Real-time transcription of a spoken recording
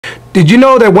Did you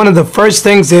know that one of the first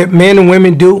things that men and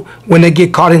women do when they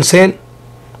get caught in sin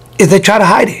is they try to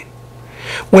hide it?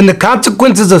 When the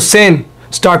consequences of sin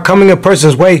start coming a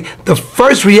person's way, the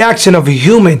first reaction of a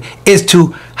human is to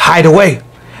hide away.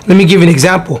 Let me give you an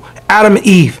example. Adam and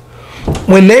Eve,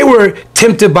 when they were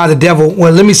tempted by the devil,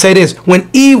 well, let me say this. When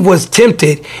Eve was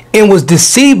tempted and was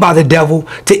deceived by the devil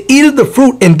to eat of the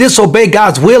fruit and disobey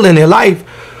God's will in their life,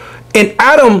 and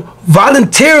Adam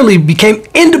voluntarily became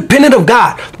independent of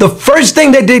God, the first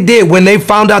thing that they did when they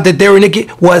found out that they were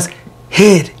naked was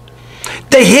hid.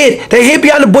 They hid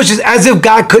behind the bushes as if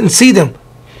God couldn't see them.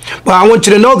 But I want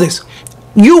you to know this.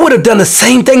 You would have done the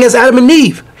same thing as Adam and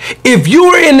Eve. If you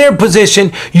were in their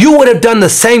position, you would have done the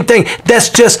same thing. That's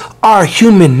just our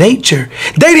human nature.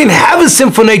 They didn't have a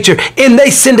sinful nature and they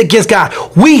sinned against God.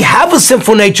 We have a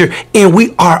sinful nature and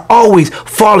we are always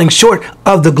falling short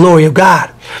of the glory of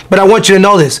God. But I want you to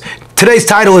know this. Today's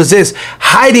title is this: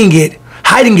 hiding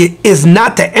it is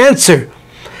not the answer.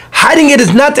 Hiding it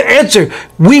is not the answer.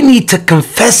 We need to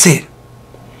confess it.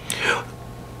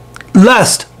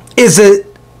 Lust is a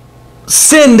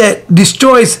sin that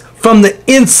destroys from the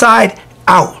inside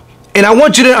out. And I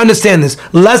want you to understand this.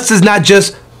 Lust is not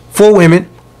just for women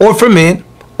or for men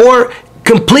or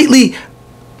completely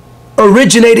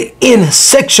originated in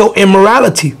sexual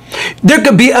immorality. There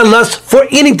could be a lust for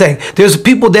anything. There's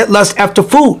people that lust after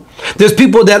food. There's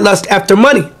people that lust after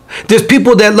money. There's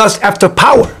people that lust after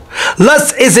power.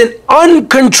 Lust is an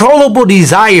uncontrollable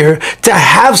desire to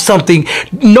have something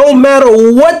no matter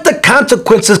what the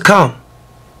consequences come.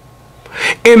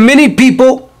 And many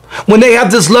people, when they have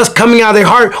this lust coming out of their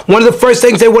heart, one of the first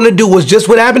things they want to do was just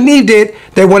what Adam and Eve did.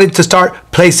 They wanted to start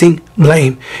placing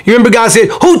blame. You remember God said,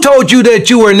 who told you that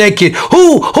you were naked?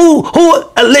 Who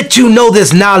let you know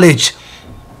this knowledge?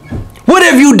 What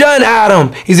have you done,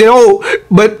 Adam? He said, oh,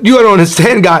 but you don't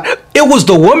understand, God. It was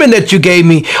the woman that you gave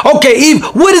me. Okay, Eve,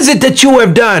 what is it that you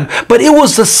have done? But it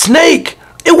was the snake.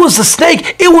 It was the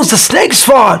snake. It was the snake's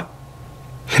fault.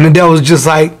 And the devil was just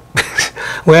like,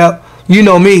 well, you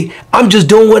know me. I'm just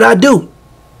doing what I do.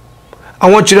 I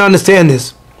want you to understand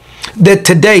this, that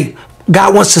today,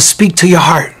 God wants to speak to your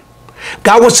heart.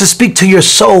 God wants to speak to your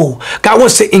soul. God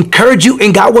wants to encourage you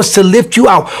and God wants to lift you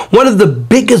out. One of the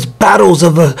biggest battles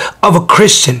of a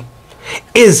Christian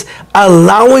is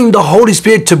allowing the Holy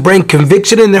Spirit to bring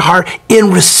conviction in their heart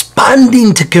in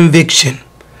responding to conviction.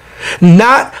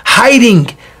 Not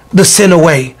hiding the sin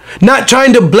away. Not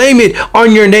trying to blame it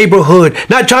on your neighborhood.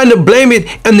 Not trying to blame it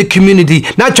in the community.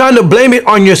 Not trying to blame it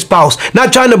on your spouse.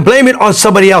 Not trying to blame it on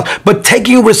somebody else. But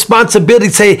taking responsibility,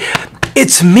 say,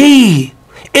 it's me.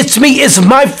 It's me. It's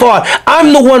my fault.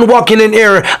 I'm the one walking in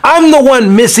error. I'm the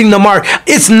one missing the mark.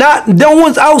 It's not no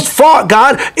one else's fault,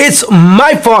 God. It's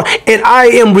my fault, and I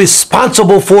am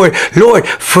responsible for it. Lord,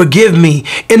 forgive me.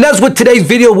 And that's what today's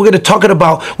video we're going to talk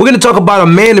about. We're going to talk about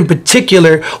a man in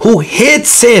particular who hid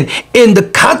sin and the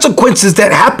consequences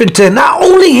that happened to not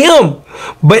only him,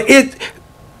 but it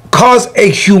caused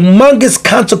a humongous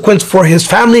consequence for his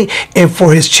family and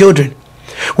for his children.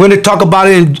 We're going to talk about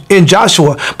it in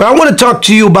Joshua. But I want to talk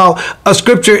to you about a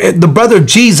scripture, the brother of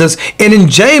Jesus, and in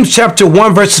James chapter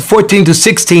 1, verses 14 to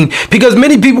 16, because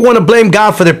many people want to blame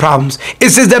God for their problems. It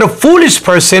says that a foolish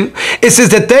person, it says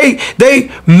that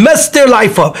they mess their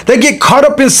life up. They get caught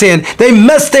up in sin. They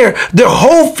mess their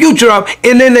whole future up,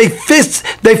 and then they fist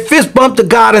bump to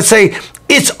God and say,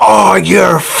 it's all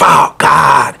your fault,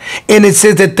 God. And it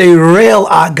says that they rail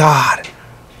at God.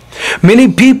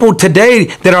 Many people today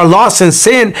that are lost in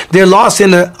sin, they're lost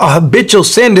in a habitual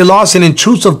sin, they're lost in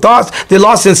intrusive thoughts, they're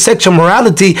lost in sexual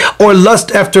morality or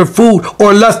lust after food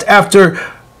or lust after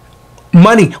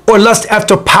money or lust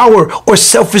after power or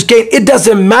selfish gain. It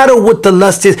doesn't matter what the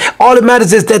lust is. All that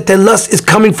matters is that the lust is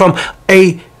coming from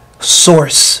a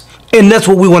source. And that's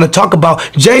what we want to talk about.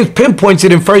 James pinpoints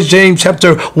it in 1 James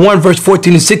chapter 1, verse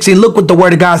 14 and 16. Look what the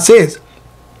word of God says.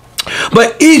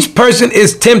 But each person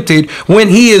is tempted when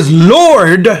he is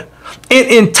lured and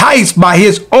enticed by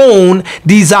his own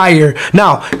desire.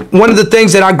 Now, one of the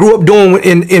things that I grew up doing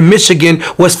in Michigan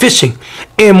was fishing.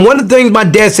 And one of the things my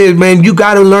dad said, man, you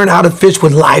got to learn how to fish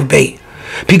with live bait.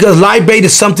 Because live bait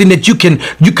is something that you can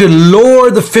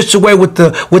lure the fish away with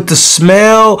the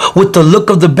smell, with the look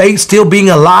of the bait still being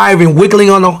alive and wiggling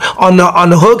on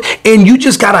the hook, and you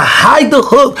just gotta hide the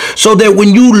hook so that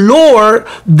when you lure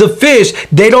the fish,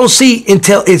 they don't see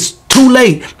until it's too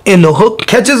late, and the hook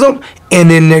catches them, and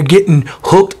then they're getting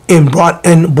hooked and brought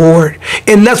on board.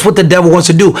 And that's what the devil wants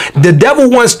to do. The devil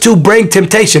wants to bring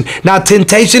temptation. Now,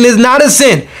 temptation is not a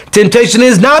sin. Temptation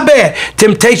is not bad.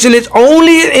 Temptation is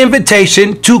only an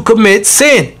invitation to commit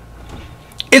sin.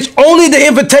 It's only the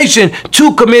invitation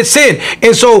to commit sin.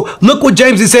 And so look what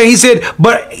James is saying. He said,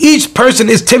 but each person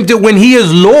is tempted when he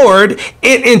is lured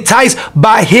and enticed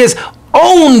by his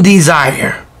own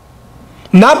desire.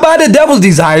 Not by the devil's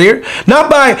desire, not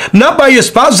by your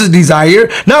spouse's desire,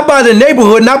 not by the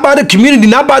neighborhood, not by the community,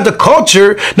 not by the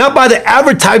culture, not by the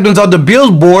advertisements on the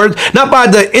billboards, not by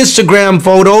the Instagram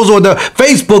photos or the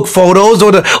Facebook photos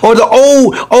or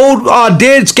the old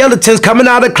dead skeletons coming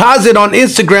out of the closet on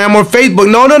Instagram or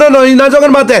Facebook. No. He's not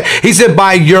talking about that. He said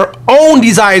by your own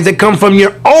desires that come from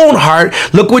your own heart.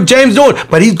 Look what James doing.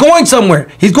 But he's going somewhere.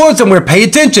 He's going somewhere. Pay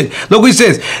attention. Look what he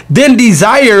says. Then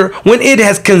desire, when it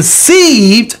has conceived,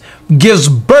 gives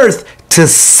birth to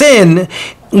sin.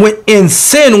 When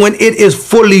it is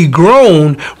fully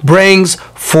grown, brings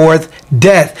forth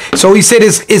death. So he said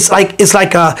it's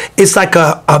like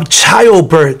a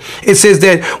childbirth. It says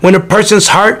that when a person's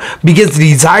heart begins to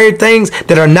desire things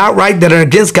that are not right, that are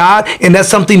against God, and that's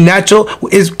something natural.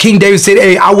 Is King David said,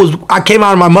 hey, I came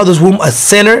out of my mother's womb a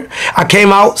sinner. I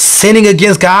came out sinning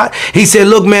against God. He said,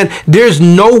 look, man, there's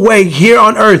no way here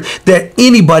on earth that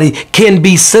anybody can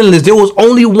be sinless. There was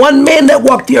only one man that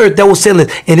walked the earth that was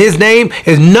sinless, and his name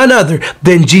is none other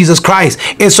than Jesus Christ.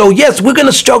 And so yes, we're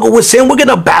gonna struggle with sin, we're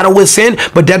gonna battle with sin,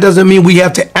 but that doesn't mean we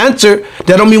have to answer.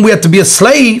 That don't mean we have to be a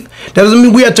slave. That doesn't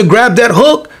mean we have to grab that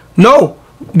hook. No,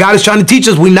 God is trying to teach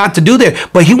us we not to do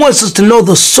that, but he wants us to know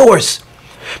the source.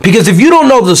 Because if you don't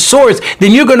know the source,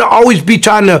 then you're going to always be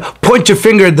trying to point your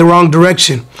finger in the wrong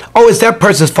direction. Oh, it's that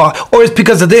person's fault. Or it's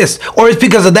because of this. Or it's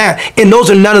because of that. And those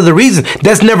are none of the reasons.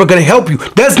 That's never going to help you.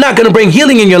 That's not going to bring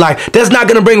healing in your life. That's not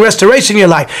going to bring restoration in your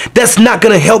life. That's not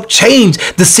going to help change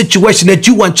the situation that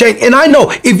you want changed. And I know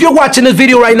if you're watching this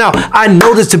video right now, I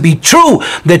know this to be true,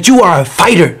 that you are a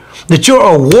fighter, that you're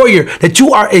a warrior, that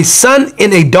you are a son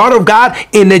and a daughter of God,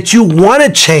 and that you want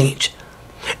to change.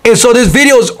 And so this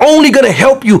video is only going to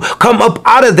help you come up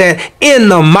out of that in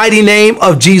the mighty name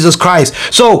of Jesus Christ.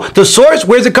 So the source,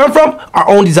 where's it come from? Our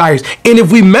own desires. And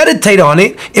if we meditate on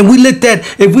it, and we let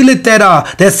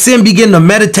that sin begin to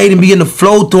meditate and begin to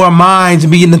flow through our minds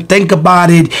and begin to think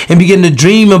about it and begin to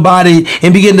dream about it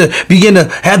and begin to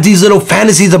have these little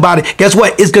fantasies about it, guess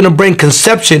what? It's going to bring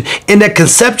conception. In that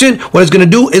conception, what it's going to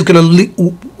do is going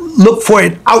to look for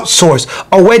an outsource,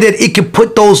 a way that it can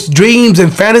put those dreams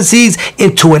and fantasies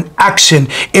into an action.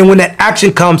 And when that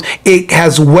action comes, it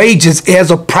has wages, it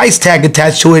has a price tag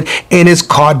attached to it, and it's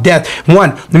called death.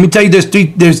 One, let me tell you,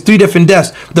 there's three different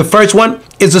deaths. The first one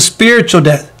is a spiritual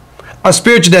death. A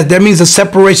spiritual death, that means a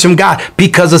separation from God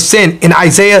because of sin. In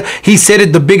Isaiah, he said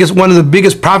it, one of the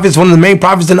biggest prophets, one of the main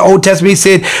prophets in the Old Testament, he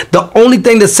said, the only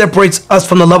thing that separates us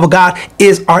from the love of God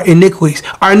is our iniquities.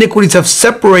 Our iniquities have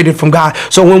separated from God.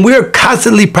 So when we're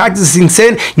constantly practicing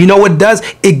sin, you know what it does?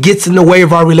 It gets in the way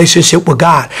of our relationship with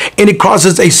God. And it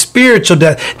causes a spiritual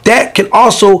death. That can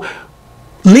also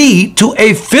lead to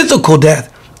a physical death.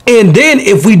 And then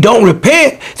if we don't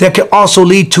repent, that can also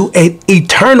lead to an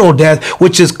eternal death,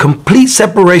 which is complete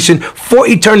separation for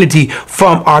eternity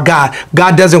from our God.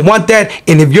 God doesn't want that.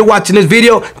 And if you're watching this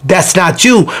video, that's not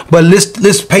you. But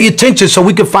let's pay attention so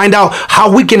we can find out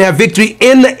how we can have victory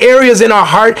in the areas in our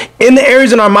heart, in the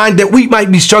areas in our mind that we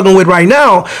might be struggling with right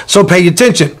now. So pay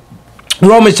attention.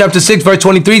 Romans chapter 6 verse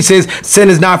 23 says, sin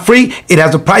is not free. It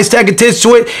has a price tag attached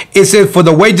to it. It says, for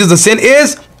the wages of sin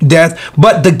is death,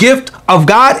 but the gift of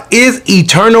God is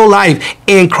eternal life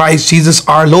in Christ Jesus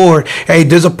our Lord. Hey,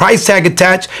 there's a price tag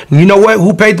attached. You know what?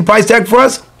 Who paid the price tag for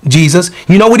us? Jesus.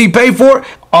 You know what he paid for?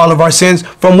 All of our sins.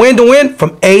 From when to when?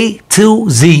 From A to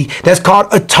Z. That's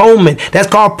called atonement. That's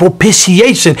called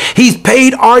propitiation. He's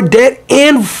paid our debt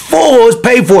in full. It's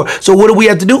paid for. So what do we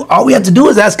have to do? All we have to do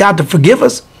is ask God to forgive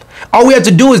us. All we have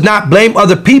to do is not blame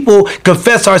other people,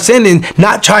 confess our sin, and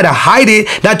not try to hide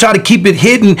it, not try to keep it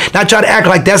hidden, not try to act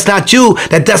like that's not you,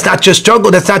 that's not your struggle,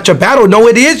 that's not your battle. No,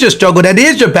 it is your struggle. That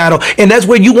is your battle. And that's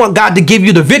where you want God to give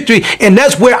you the victory. And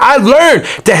that's where I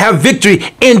learned to have victory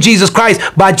in Jesus Christ,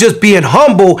 by just being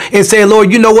humble and saying,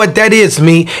 Lord, you know what? That is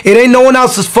me. It ain't no one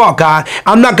else's fault, God.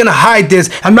 I'm not going to hide this.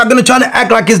 I'm not going to try to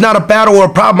act like it's not a battle or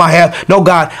a problem I have. No,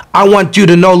 God, I want you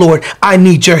to know, Lord, I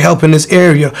need your help in this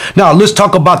area. Now, let's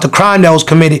talk about the crime that was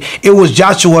committed. It was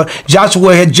Joshua.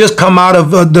 Joshua had just come out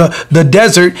of the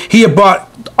desert. He had brought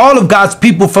all of God's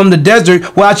people from the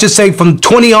desert, well, I should say from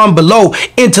 20 on below,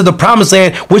 into the promised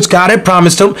land, which God had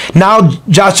promised him. Now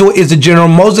Joshua is the general.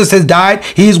 Moses has died.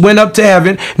 He's went up to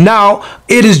heaven. Now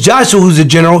It is Joshua who's the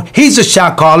general. He's a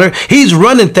shot caller. He's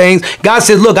running things. God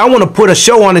says, look, I want to put a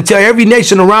show on and tell every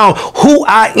nation around who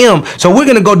I am. So we're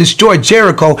going to go destroy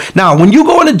Jericho. Now, when you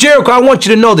go into Jericho, I want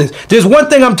you to know this. There's one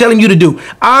thing I'm telling you to do.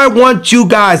 I want you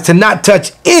guys to not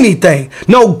touch anything.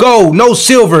 No gold, no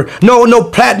silver, no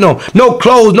platinum, no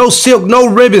clothes, no silk, no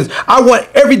ribbons. I want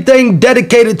everything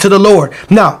dedicated to the Lord.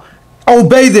 Now,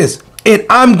 obey this, and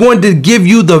I'm going to give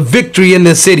you the victory in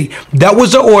this city. That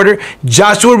was the order.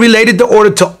 Joshua related the order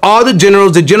to all the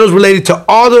generals. The generals related to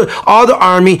all the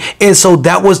army. And so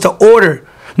that was the order.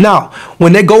 Now,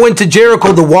 when they go into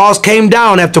Jericho, the walls came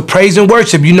down after praise and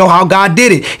worship. You know how God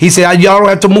did it. He said, y'all don't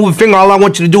have to move a finger. All I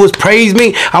want you to do is praise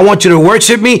me. I want you to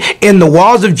worship me. And the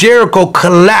walls of Jericho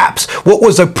collapsed. What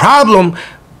was a problem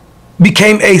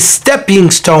became a stepping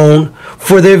stone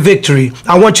for their victory.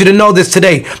 I want you to know this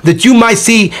today, that you might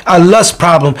see a lust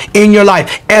problem in your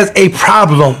life as a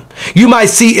problem. You might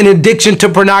see an addiction to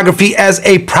pornography as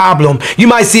a problem. You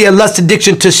might see a lust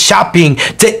addiction to shopping,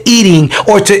 to eating,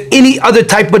 or to any other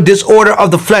type of disorder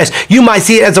of the flesh. You might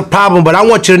see it as a problem, but I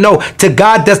want you to know, to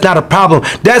God, that's not a problem.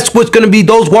 That's what's going to be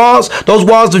those walls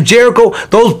of Jericho,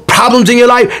 those problems in your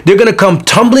life. They're going to come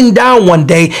tumbling down one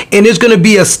day, and it's going to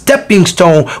be a stepping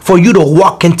stone for you to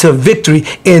walk into victory.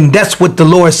 And that's what the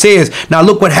Lord says. Now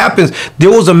look what happens.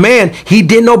 There was a man, he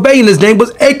didn't obey, and his name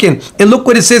was Achan. And look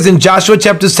what it says in Joshua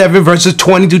chapter 7, verses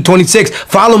 20 to 26.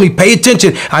 Follow me, pay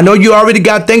attention. I know you already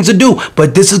got things to do,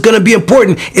 but this is going to be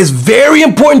important. It's very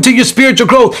important to your spiritual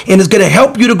growth, and it's going to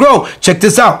help you to grow. Check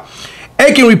this out.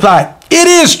 Achan replied, "It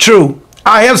is true.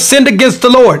 I have sinned against the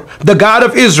Lord, the God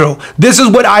of Israel. This is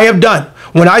what I have done.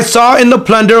 When I saw in the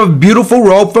plunder of beautiful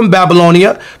robe from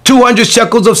Babylonia, 200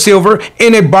 shekels of silver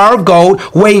and a bar of gold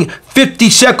weighing 50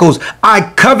 shekels, I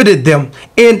coveted them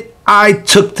and I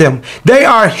took them. They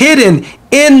are hidden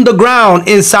in the ground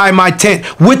inside my tent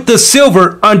with the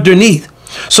silver underneath."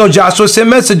 So Joshua sent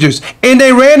messengers, and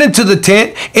they ran into the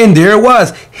tent, and there it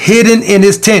was, hidden in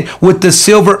his tent with the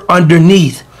silver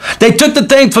underneath. They took the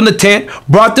things from the tent,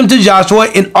 brought them to Joshua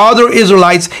and all the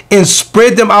Israelites, and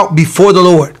spread them out before the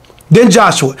Lord. Then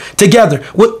Joshua, together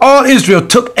with all Israel,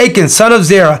 took Achan, son of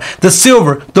Zerah, the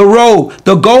silver, the robe,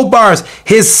 the gold bars,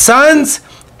 his sons,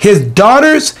 his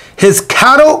daughters, his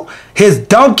cattle, his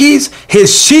donkeys, his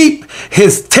sheep,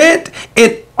 his tent,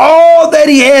 and all that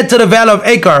he had to the valley of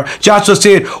Achor. Joshua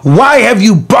said, "Why have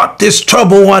you brought this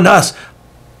trouble on us?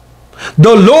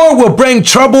 The Lord will bring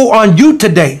trouble on you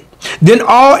today." Then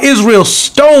all Israel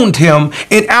stoned him,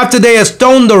 and after they had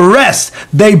stoned the rest,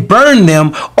 they burned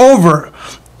them over.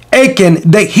 Achan,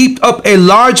 they heaped up a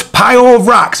large pile of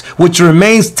rocks, which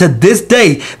remains to this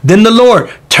day. Then the Lord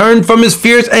turned from his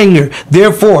fierce anger.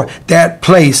 Therefore, that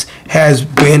place has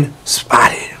been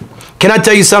spotted. Can I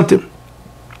tell you something?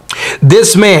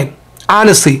 This man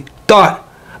honestly thought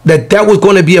that that was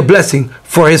going to be a blessing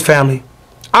for his family.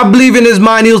 I believe in his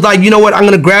mind, he was like, you know what, I'm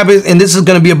going to grab it, and this is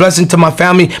going to be a blessing to my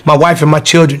family, my wife, and my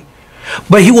children.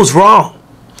 But he was wrong.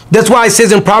 That's why it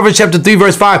says in Proverbs chapter 3,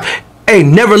 verse 5, hey,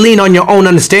 never lean on your own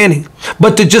understanding,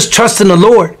 but to just trust in the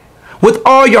Lord with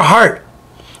all your heart.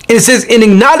 And it says, and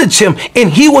acknowledge him,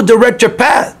 and he will direct your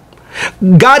path.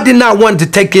 God did not want to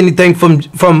take anything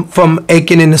from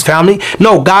Achan and his family.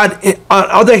 No, God, on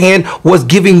the other hand, was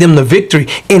giving them the victory,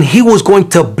 and he was going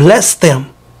to bless them.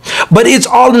 But it's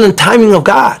all in the timing of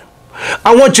God.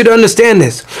 I want you to understand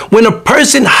this. When a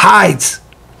person hides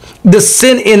the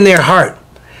sin in their heart,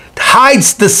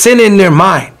 hides the sin in their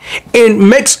mind, and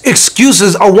makes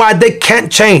excuses of why they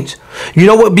can't change, you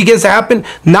know what begins to happen?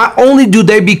 Not only do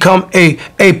they become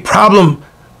a problem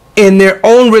in their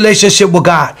own relationship with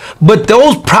God, but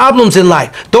those problems in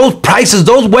life, those prices,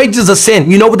 those wages of sin,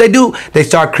 you know what they do? They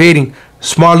start creating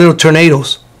small little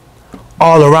tornadoes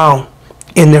all around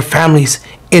in their families,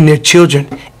 in their children,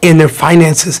 in their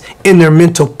finances, in their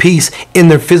mental peace, in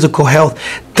their physical health.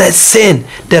 That sin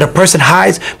that a person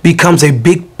hides becomes a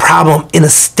big problem in a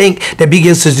stink that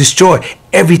begins to destroy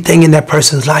everything in that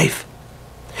person's life.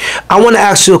 I want to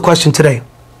ask you a question today.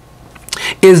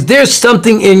 Is there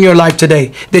something in your life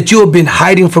today that you have been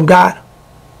hiding from God?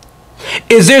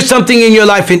 Is there something in your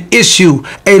life, an issue,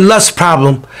 a lust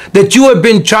problem that you have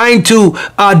been trying to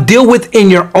deal with in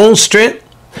your own strength?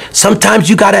 Sometimes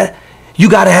you gotta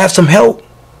have some help.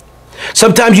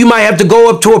 Sometimes you might have to go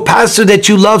up to a pastor that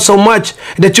you love so much,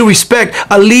 that you respect,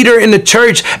 a leader in the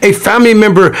church, a family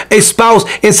member, a spouse,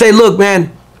 and say, look,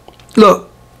 man, look,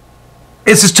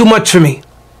 this is too much for me.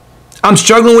 I'm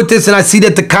struggling with this, and I see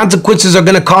that the consequences are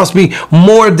going to cost me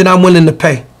more than I'm willing to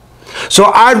pay. So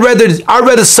I'd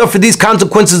rather suffer these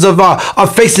consequences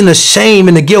of facing the shame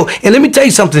and the guilt. And let me tell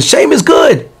you something, shame is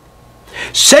good.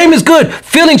 Shame is good.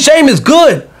 Feeling shame is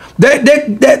good.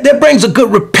 That brings a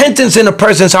good repentance in a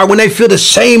person's heart when they feel the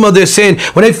shame of their sin,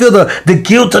 when they feel the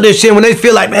guilt of their sin, when they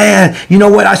feel like, man, you know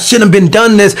what? I shouldn't have been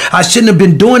done this. I shouldn't have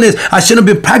been doing this. I shouldn't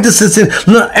have been practicing sin.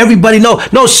 Let everybody know.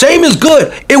 No, shame is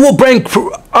good. It will bring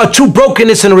a true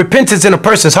brokenness and a repentance in a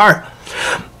person's heart.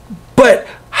 But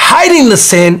hiding the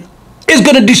sin is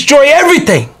going to destroy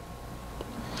everything.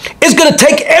 It's going to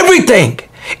take everything.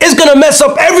 It's going to mess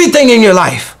up everything in your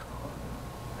life.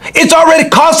 It's already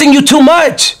costing you too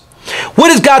much.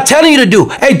 What is God telling you to do?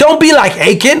 Hey, don't be like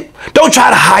Achan. Don't try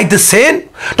to hide the sin.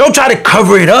 Don't try to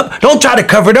cover it up. Don't try to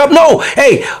cover it up. No,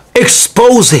 hey,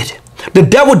 expose it. The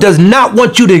devil does not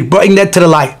want you to bring that to the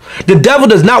light. The devil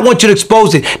does not want you to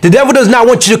expose it. The devil does not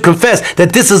want you to confess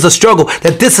that this is a struggle,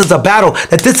 that this is a battle,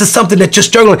 that this is something that you're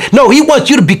struggling. No, he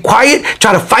wants you to be quiet,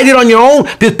 try to fight it on your own,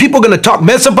 because people are going to talk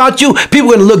mess about you. People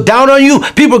are going to look down on you.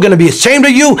 People are going to be ashamed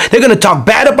of you. They're going to talk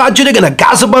bad about you. They're going to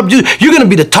gossip about you. You're going to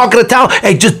be the talk of the town.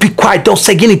 Hey, just be quiet. Don't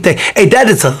say anything. Hey, that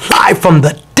is a lie from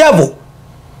the devil.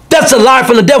 That's a lie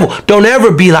from the devil. Don't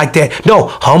ever be like that. No,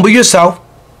 humble yourself.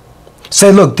 Say,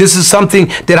 look, this is something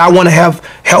that I want to have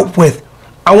help with.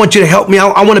 I want you to help me.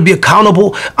 I want to be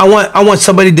accountable. I want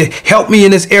somebody to help me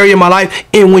in this area of my life.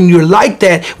 And when you're like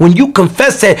that, when you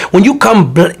confess that, when you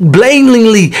come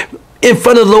blatantly in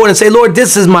front of the Lord and say, Lord,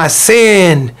 this is my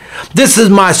sin. This is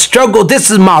my struggle.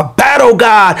 This is my battle,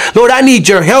 God. Lord, I need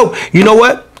your help. You know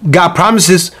what? God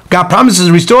promises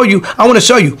to restore you. I want to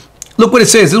show you. Look what it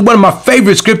says. This is one of my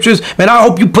favorite scriptures. Man, I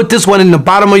hope you put this one in the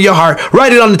bottom of your heart.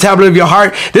 Write it on the tablet of your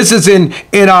heart. This is in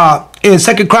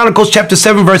 2 Chronicles chapter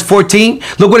 7, verse 14.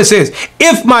 Look what it says.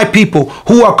 If my people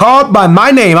who are called by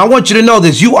my name, I want you to know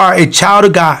this, you are a child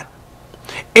of God.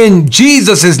 And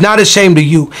Jesus is not ashamed of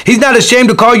you. He's not ashamed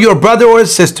to call you a brother or a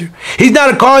sister. He's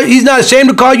not ashamed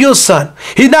to call you a son.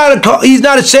 He's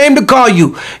not ashamed to call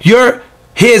you. You're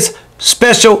his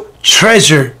special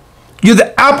treasure. You're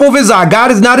the apple of his eye. God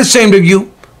is not ashamed of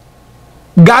you.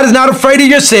 God is not afraid of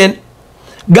your sin.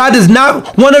 God does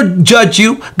not want to judge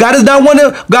you. God don't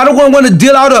want to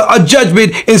deal out a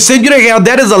judgment and send you to hell.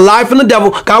 That is a lie from the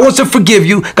devil. God wants to forgive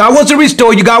you. God wants to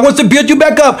restore you. God wants to build you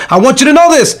back up. I want you to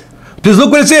know this. Just look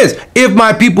what it says. If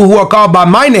my people who are called by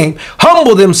my name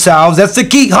humble themselves, that's the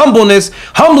key, humbleness,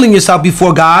 humbling yourself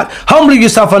before God, humbling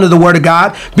yourself under the word of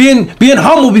God, being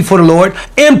humble before the Lord,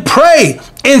 and pray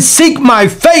and seek my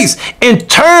face and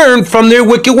turn from their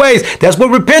wicked ways. That's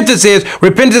what repentance is.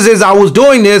 Repentance is I was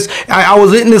doing this. I was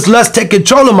letting this lust take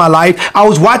control of my life. I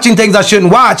was watching things I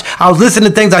shouldn't watch. I was listening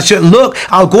to things I shouldn't look.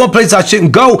 I was going places I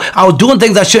shouldn't go. I was doing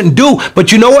things I shouldn't do.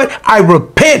 But you know what? I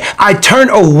repent. I turn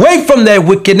away from that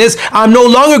wickedness. I'm no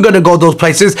longer going to go those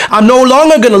places. I'm no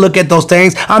longer going to look at those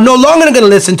things. I'm no longer going to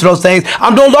listen to those things.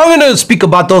 I'm no longer going to speak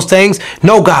about those things.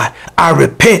 No, God, I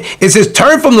repent. It says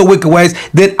turn from the wicked ways,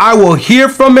 that I will hear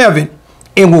from heaven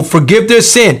and will forgive their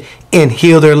sin and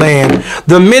heal their land.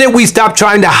 The minute we stop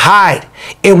trying to hide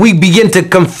and we begin to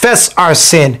confess our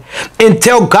sin and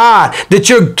tell God that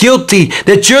you're guilty,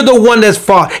 that you're the one that's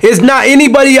fault. It's not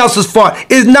anybody else's fault.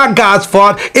 It's not God's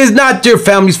fault. It's not your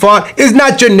family's fault. It's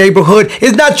not your neighborhood.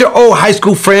 It's not your old high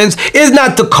school friends. It's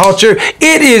not the culture.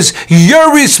 It is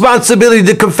your responsibility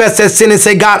to confess that sin and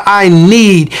say, God, I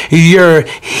need your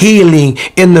healing.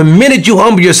 And the minute you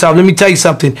humble yourself, let me tell you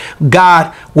something,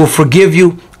 God will forgive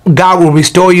you. God will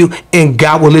restore you, and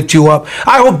God will lift you up.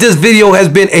 I hope this video has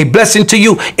been a blessing to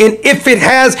you. And if it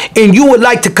has, and you would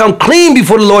like to come clean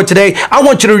before the Lord today, I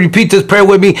want you to repeat this prayer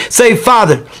with me. Say,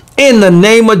 Father, in the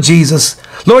name of Jesus,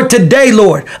 Lord, today,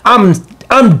 Lord, I'm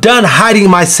done hiding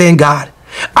my sin, God.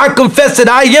 I confess that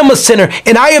I am a sinner,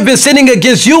 and I have been sinning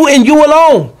against you and you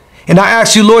alone. And I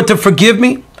ask you, Lord, to forgive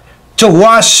me, to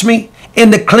wash me,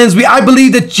 and to cleanse me. I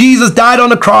believe that Jesus died on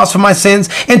the cross for my sins.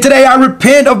 And today I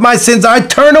repent of my sins. I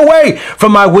turn away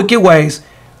from my wicked ways.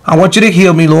 I want you to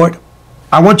heal me, Lord.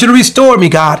 I want you to restore me,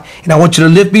 God. And I want you to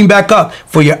lift me back up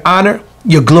for your honor,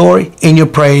 your glory, and your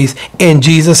praise. In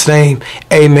Jesus' name,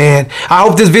 amen. I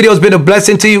hope this video has been a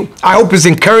blessing to you. I hope it's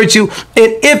encouraged you.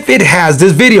 And if it has,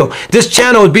 this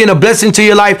channel is being a blessing to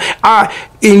your life,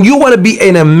 and you want to be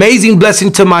an amazing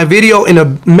blessing to my video, an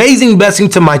amazing blessing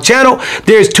to my channel,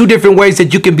 there's two different ways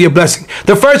that you can be a blessing.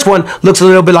 The first one looks a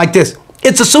little bit like this.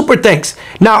 It's a super thanks.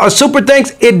 Now, a super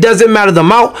thanks, it doesn't matter the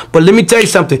amount, but let me tell you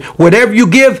something. Whatever you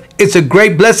give, it's a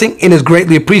great blessing and is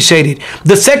greatly appreciated.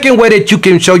 The second way that you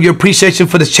can show your appreciation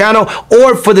for this channel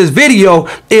or for this video,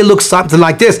 it looks something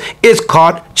like this. It's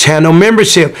called channel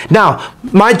membership. Now,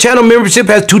 my channel membership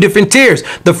has two different tiers.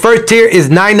 The first tier is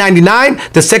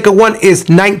 $9.99. The second one is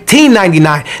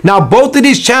 $19.99. Now, both of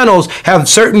these channels have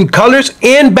certain colors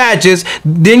and badges.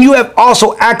 Then you have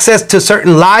also access to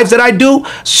certain lives that I do,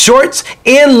 shorts,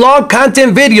 and long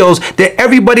content videos that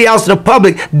everybody else in the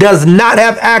public does not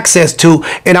have access to.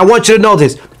 And I want you to know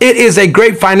this. It is a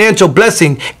great financial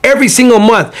blessing every single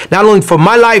month, not only for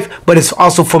my life, but it's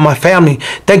also for my family.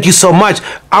 Thank you so much.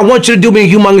 I want you to do me a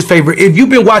humongous favor. If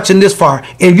you've been watching this far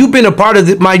and you've been a part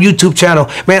of my YouTube channel,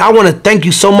 man, I want to thank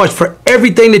you so much for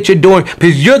everything that you're doing,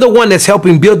 because you're the one that's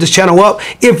helping build this channel up.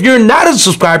 If you're not a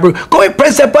subscriber, go ahead and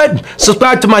press that button.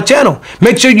 Subscribe to my channel.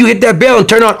 Make sure you hit that bell and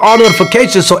turn on all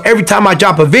notifications, so every time I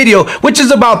drop a video, which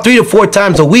is about 3 to 4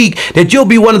 times a week, that you'll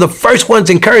be one of the first ones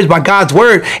encouraged by God's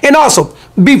word. And also,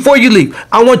 before you leave,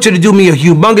 I want you to do me a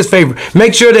humongous favor.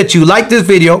 Make sure that you like this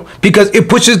video, because it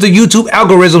pushes the YouTube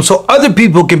algorithm so other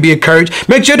people can be encouraged.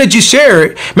 Make sure that you share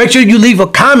it. Make sure you leave a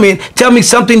comment. Tell me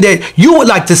something that you would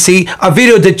like to see, a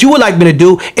video that you would like me to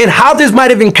do, and how this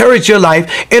might have encouraged your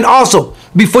life. And also,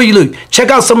 before you leave, check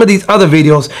out some of these other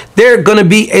videos. They're going to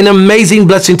be an amazing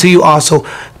blessing to you also.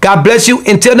 God bless you.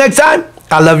 Until next time,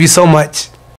 I love you so much.